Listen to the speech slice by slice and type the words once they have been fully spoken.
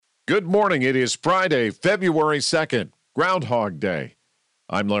Good morning. It is Friday, February 2nd, Groundhog Day.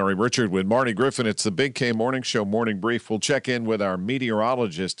 I'm Larry Richert with Marty Griffin. It's the Big K Morning Show Morning Brief. We'll check in with our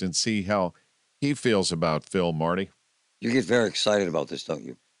meteorologist and see how he feels about Phil, Marty. You get very excited about this, don't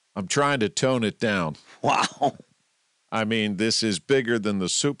you? I'm trying to tone it down. Wow. I mean, this is bigger than the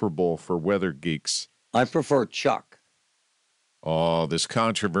Super Bowl for weather geeks. I prefer Chuck. Oh, this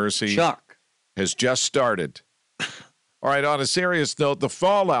controversy Chuck has just started. All right, on a serious note, the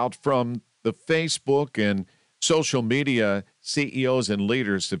fallout from the Facebook and social media CEOs and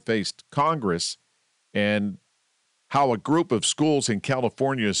leaders that faced Congress and how a group of schools in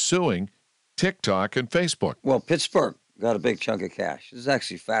California is suing TikTok and Facebook. Well, Pittsburgh got a big chunk of cash. This is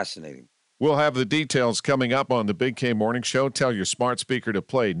actually fascinating. We'll have the details coming up on the Big K Morning Show. Tell your smart speaker to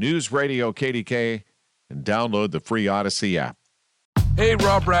play News Radio KDKA and download the free Odyssey app. Hey,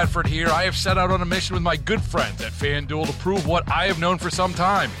 Rob Bradford here. I have set out on a mission with my good friends at FanDuel to prove what I have known for some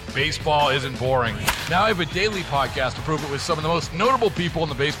time. Baseball isn't boring. Now I have a daily podcast to prove it with some of the most notable people in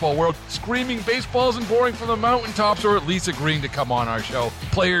the baseball world, screaming baseball isn't boring from the mountaintops, or at least agreeing to come on our show.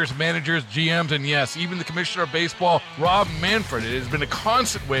 Players, managers, GMs, and yes, even the commissioner of baseball, Rob Manfred. It has been a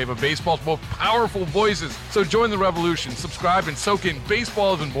constant wave of baseball's most powerful voices. So join the revolution. Subscribe and soak in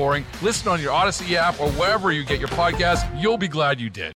Baseball Isn't Boring. Listen on your Odyssey app or wherever you get your podcasts. You'll be glad you did.